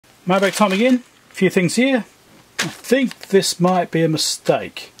Mailbag time again. A few things here. I think this might be a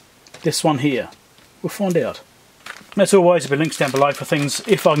mistake. This one here. We'll find out. As always, there'll be links down below for things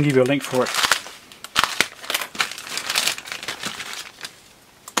if I can give you a link for it.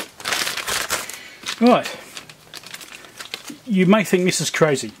 Right. You may think this is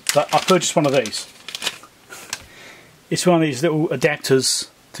crazy, but I purchased one of these. It's one of these little adapters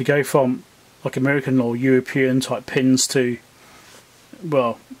to go from like American or European type pins to,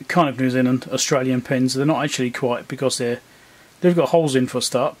 well, kind of New Zealand, Australian pins. They're not actually quite, because they've got holes in for a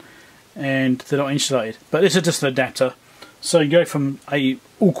start and they're not insulated. But this is just an adapter. So you go from a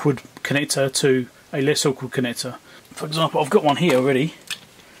awkward connector to a less awkward connector. For example, I've got one here already.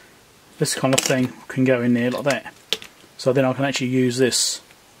 This kind of thing can go in there like that. So then I can actually use this.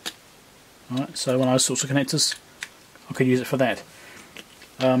 Alright, so one of those sorts of connectors, I could use it for that.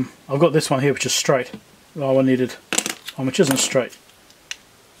 I've got this one here which is straight. Oh, I needed one which isn't straight.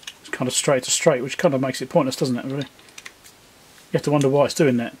 It's kind of straight to straight, which kind of makes it pointless, doesn't it, really? You have to wonder why it's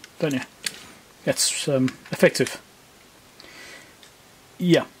doing that, don't you? That's effective.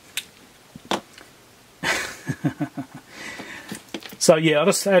 Yeah. So yeah, I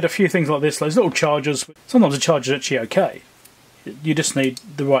just had a few things like this, those little chargers. Sometimes the charger's actually okay. You just need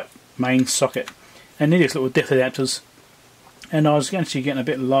the right main socket. And these little depth adapters. And I was actually getting a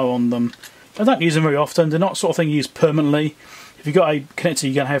bit low on them. I don't use them very often. They're not sort of thing you use permanently. If you've got a connector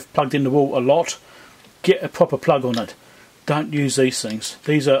you're going to have plugged in the wall a lot, get a proper plug on it. Don't use these things.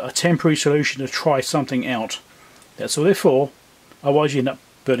 These are a temporary solution to try something out. That's all they're for. Otherwise you end up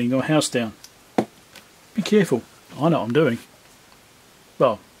burning your house down. Be careful. I know what I'm doing.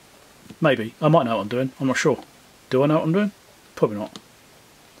 Well, maybe. I might know what I'm doing. I'm not sure. Do I know what I'm doing? Probably not.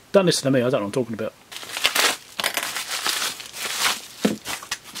 Don't listen to me. I don't know what I'm talking about.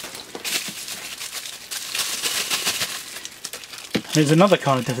 There's another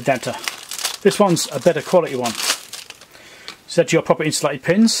kind of adapter. This one's a better quality one. So that's your proper insulated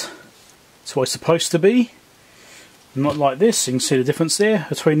pins. That's what it's supposed to be. Not like this. You can see the difference there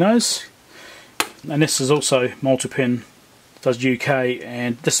between those. And this is also multi-pin. Does UK,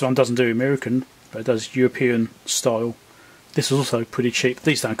 and this one doesn't do American, but it does European style. This is also pretty cheap.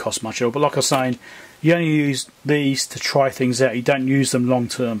 These don't cost much at all, but like I was saying, you only use these to try things out. You don't use them long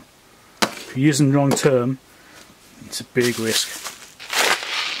term. If you use them long term, it's a big risk.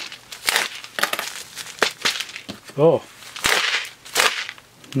 Oh,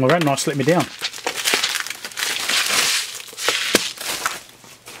 well, that nice let me down.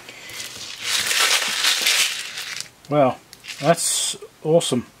 Wow. That's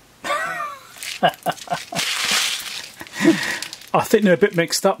awesome. I think they're a bit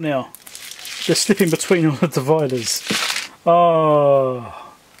mixed up now. They're slipping between all the dividers.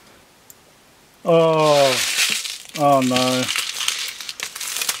 Oh. Oh. Oh no.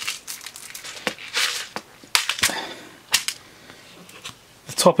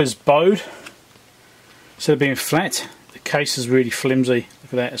 The top is bowed. Instead of being flat, the case is really flimsy.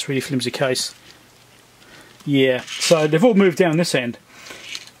 Look at that, it's a really flimsy case. Yeah, so they've all moved down this end.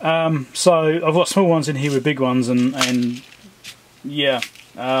 So I've got small ones in here with big ones, and yeah,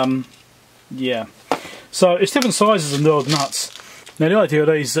 yeah. So it's different sizes of knurled nuts. Now the idea of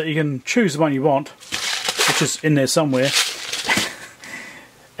these is that you can choose the one you want, which is in there somewhere,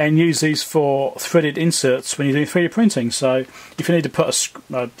 and use these for threaded inserts when you're doing 3D printing. So if you need to put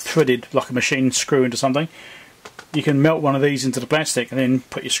a threaded, like a machine screw into something, you can melt one of these into the plastic and then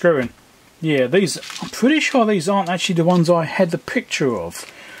put your screw in. Yeah, these, I'm pretty sure these aren't actually the ones I had the picture of.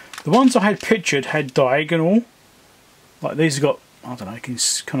 The ones I had pictured had diagonal. Like these have got, I don't know, you can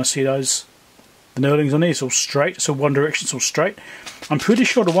kind of see those. The knurlings on these, it's all straight, so one direction, it's all straight. I'm pretty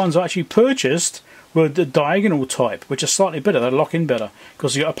sure the ones I actually purchased were the diagonal type, which are slightly better, they lock in better.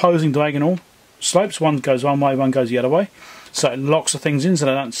 Because you've got opposing diagonal slopes, one goes one way, one goes the other way. So it locks the things in so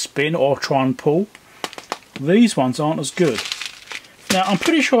they don't spin or try and pull. These ones aren't as good. Now, I'm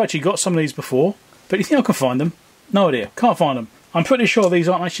pretty sure I actually got some of these before, but you think I can find them? No idea, can't find them. I'm pretty sure these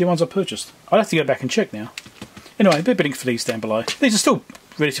aren't actually the ones I purchased. I'll have to go back and check now. Anyway, a bit of a link for these down below. These are still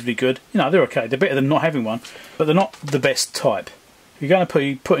relatively good. You know, they're okay. They're better than not having one, but they're not the best type. If you're going to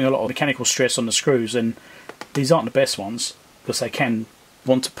be putting a lot of mechanical stress on the screws, then these aren't the best ones, because they can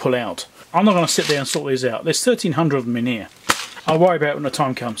want to pull out. I'm not going to sit there and sort these out. There's 1,300 of them in here. I'll worry about it when the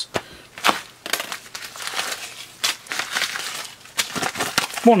time comes.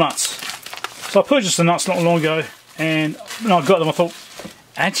 More nuts. So I purchased the nuts not long ago, and when I got them I thought,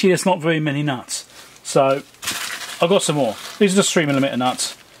 actually there's not very many nuts. So I got some more. These are just 3mm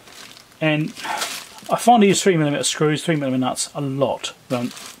nuts, and I find these 3mm screws, 3mm nuts a lot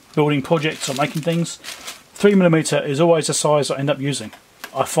when building projects or making things. 3mm is always the size I end up using.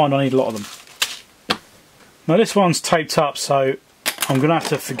 I find I need a lot of them. Now this one's taped up, so I'm going to have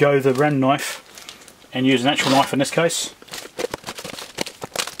to forgo the Ren knife and use an actual knife in this case.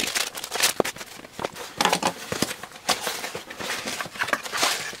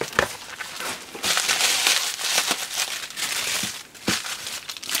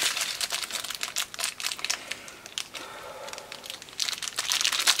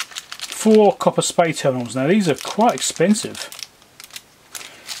 Four copper spay terminals. Now these are quite expensive.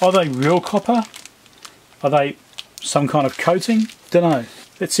 Are they real copper? Are they some kind of coating? Don't know.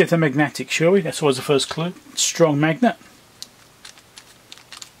 Let's see if they're magnetic, shall we? That's always the first clue. Strong magnet.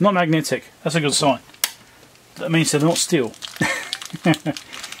 Not magnetic. That's a good sign. That means they're not steel. I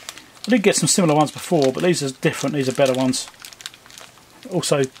did get some similar ones before, but these are different. These are better ones.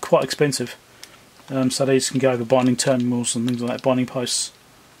 Also quite expensive. So these can go over binding terminals and things like that, binding posts.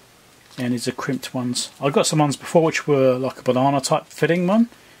 And these are crimped ones. I got some ones before which were like a banana type fitting one,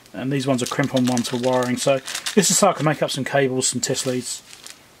 and these ones are crimp-on ones for wiring. So this is so I can make up some cables, some test leads,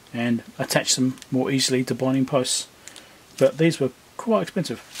 and attach them more easily to binding posts. But these were quite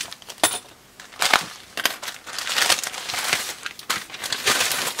expensive.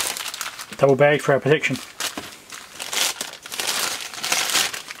 Double bag for our protection.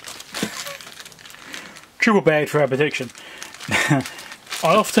 Triple bag for our protection.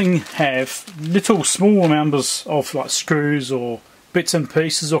 I often have little small numbers of like screws or bits and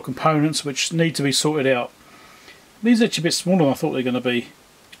pieces or components which need to be sorted out. These are actually a bit smaller than I thought they were going to be.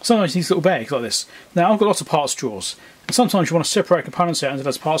 Sometimes these little bags like this. Now I've got lots of parts drawers, and sometimes you want to separate components out into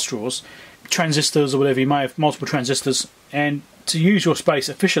those parts drawers, transistors or whatever. You may have multiple transistors, and to use your space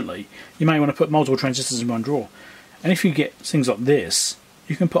efficiently you may want to put multiple transistors in one drawer. And if you get things like this,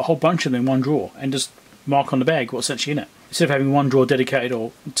 you can put a whole bunch of them in one drawer and just mark on the bag what's actually in it. Instead of having one drawer dedicated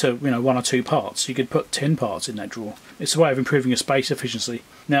or to one or two parts, you could put 10 parts in that drawer. It's a way of improving your space efficiency.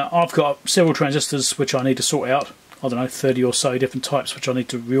 Now I've got several transistors which I need to sort out. I don't know, 30 or so different types which I need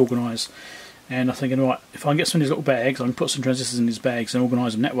to reorganise. And I'm thinking, right, if I can get some of these little bags, I can put some transistors in these bags and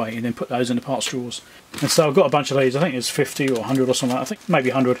organise them that way, and then put those in the parts drawers. And so I've got a bunch of these. I think it's 50 or 100 or something. I think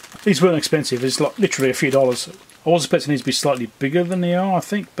maybe 100. These weren't expensive. It's like literally a few dollars. I was expecting these to be slightly bigger than they are, I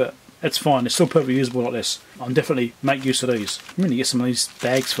think, but it's fine. They're still perfectly usable like this. I'll definitely make use of these. I'm going to get some of these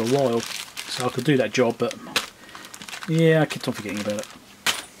bags for a while, so I could do that job, but yeah, I kept on forgetting about it.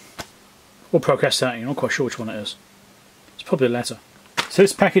 Or procrastinating. I'm not quite sure which one it is. It's probably the latter. So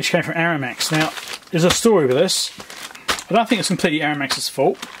this package came from Aramax. Now, there's a story with this. I don't think it's completely Aramax's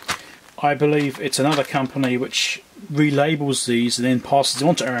fault. I believe it's another company which relabels these and then passes them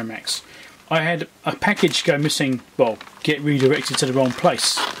on to Aramax. I had a package go missing, well, get redirected to the wrong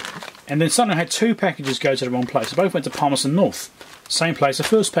place. And then suddenly I had two packages go to the wrong place. They both went to Palmerston North. Same place the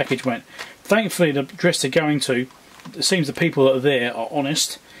first package went. Thankfully, the address they're going to, it seems the people that are there are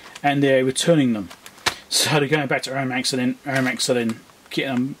honest and they're returning them. So they're going back to Aramax, and then Aramax are then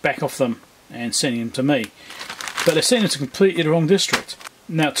getting them back off them and sending them to me. But they're sending them to completely the wrong district.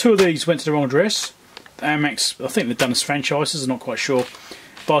 Now, two of these went to the wrong address. Aramax, I think they've done as franchises, I'm not quite sure.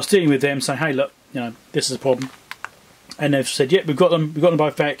 But I was dealing with them saying, hey, look, this is a problem. And they've said, yeah, we've got them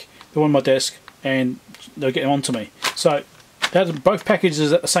both back. They're on my desk, and they're getting on to me. So they had both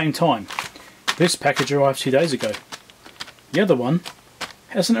packages at the same time. This package arrived 2 days ago. The other one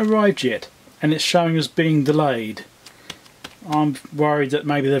hasn't arrived yet, and it's showing as being delayed. I'm worried that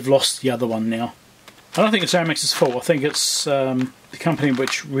maybe they've lost the other one now. I don't think it's Aramax's fault. I think it's the company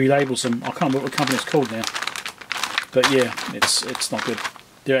which relabels them. I can't remember what the company is called now. But yeah, it's not good.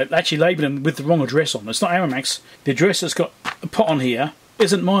 They're actually labelling them with the wrong address on. It's not Aramax. The address that's got put on here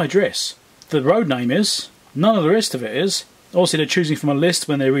isn't my address. The road name is. None of the rest of it is. Also, they're choosing from a list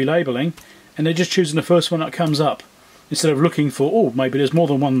when they're relabeling, and they're just choosing the first one that comes up instead of looking for, oh, maybe there's more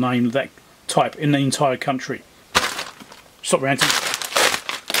than one name of that type in the entire country. Stop ranting.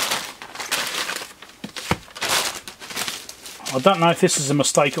 I don't know if this is a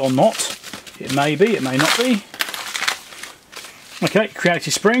mistake or not. It may be, it may not be. Okay,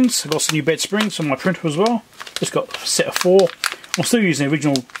 Creality springs. I've got some new bed springs on my printer as well. Just got a set of 4. I'm still using the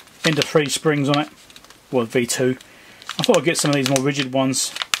original Ender 3 springs on it. Well, V2. I thought I'd get some of these more rigid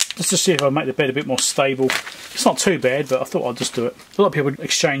ones just to see if I make the bed a bit more stable. It's not too bad, but I thought I'd just do it. A lot of people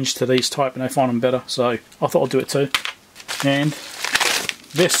exchange to these type and they find them better, so I thought I'd do it too. And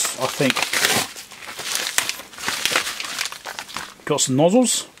this, I think, got some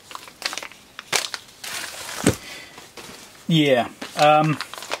nozzles. Yeah,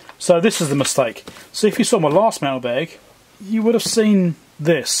 so this is the mistake. So if you saw my last mailbag, you would have seen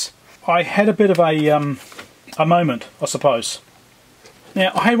this. I had a bit of a moment, I suppose.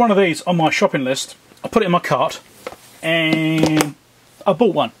 Now, I had one of these on my shopping list. I put it in my cart, and I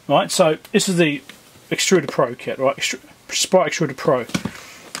bought one, right? So this is the Extruder Pro kit, right? Sprite Extruder Pro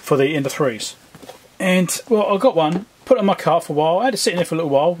for the Ender 3s. And, well, I got one, put it in my cart for a while. I had it sitting there for a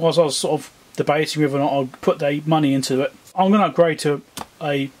little while whilst I was sort of debating whether or not I'd put the money into it. I'm going to upgrade to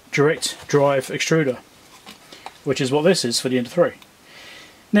a direct drive extruder, which is what this is for the Ender 3.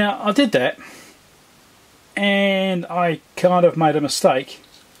 Now, I did that, and I kind of made a mistake,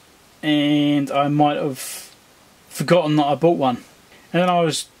 and I might have forgotten that I bought one. And then I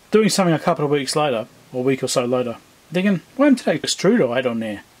was doing something a couple of weeks later, or a week or so later, thinking, why haven't I extruder I had on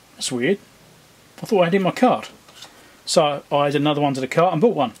there? That's weird. I thought I had it in my cart. So I added another one to the cart and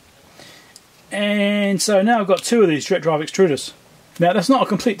bought one. And so now I've got two of these direct drive extruders. Now that's not a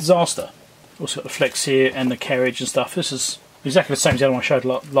complete disaster. Also got the flex here and the carriage and stuff. This is exactly the same as the other one I showed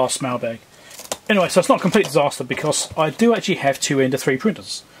last mailbag. Anyway, so it's not a complete disaster because I do actually have two Ender 3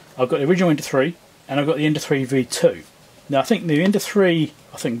 printers. I've got the original Ender 3 and I've got the Ender 3 V2. Now I think the Ender 3,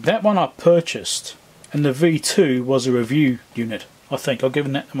 I think that one I purchased, and the V2 was a review unit. I think I've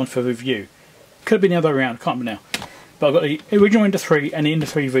given that one for review. Could have been the other way around, I can't remember now. But I've got the original Ender 3 and the Ender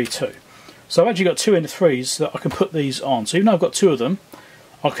 3 V2. So I've actually got two Ender 3s that I can put these on. So even though I've got two of them,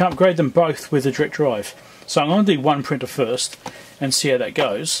 I can upgrade them both with the direct drive. So I'm going to do one printer first and see how that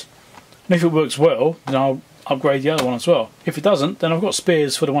goes. And if it works well, then I'll upgrade the other one as well. If it doesn't, then I've got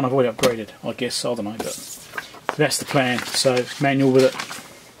spares for the one I've already upgraded, I guess. I don't know, but that's the plan. So manual with it.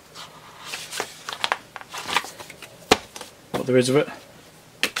 What there is of it.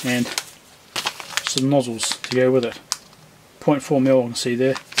 And some nozzles to go with it. 0.4mm I can see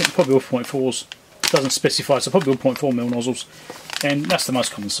there. I think probably all 0.4s. It doesn't specify, so probably all 0.4mm nozzles. And that's the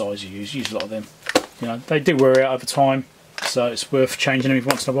most common size you use a lot of them. You know, they do wear out over time, so it's worth changing them every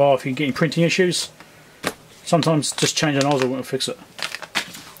once in a while if you're getting printing issues. Sometimes just change a nozzle won't fix it.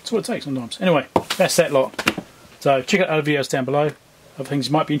 That's what it takes sometimes. Anyway, that's that lot. So check out other videos down below. Other things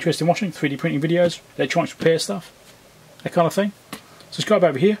you might be interested in watching, 3D printing videos, electronics repair stuff, that kind of thing. Subscribe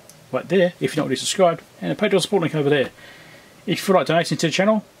over here, right there, if you're not already subscribed, and a Patreon support link over there. If you feel like donating to the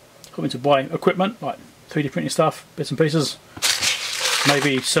channel, help me to buy equipment like 3D printing stuff, bits and pieces,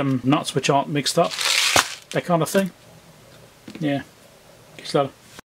 maybe some nuts which aren't mixed up, that kind of thing. Yeah, catch you later.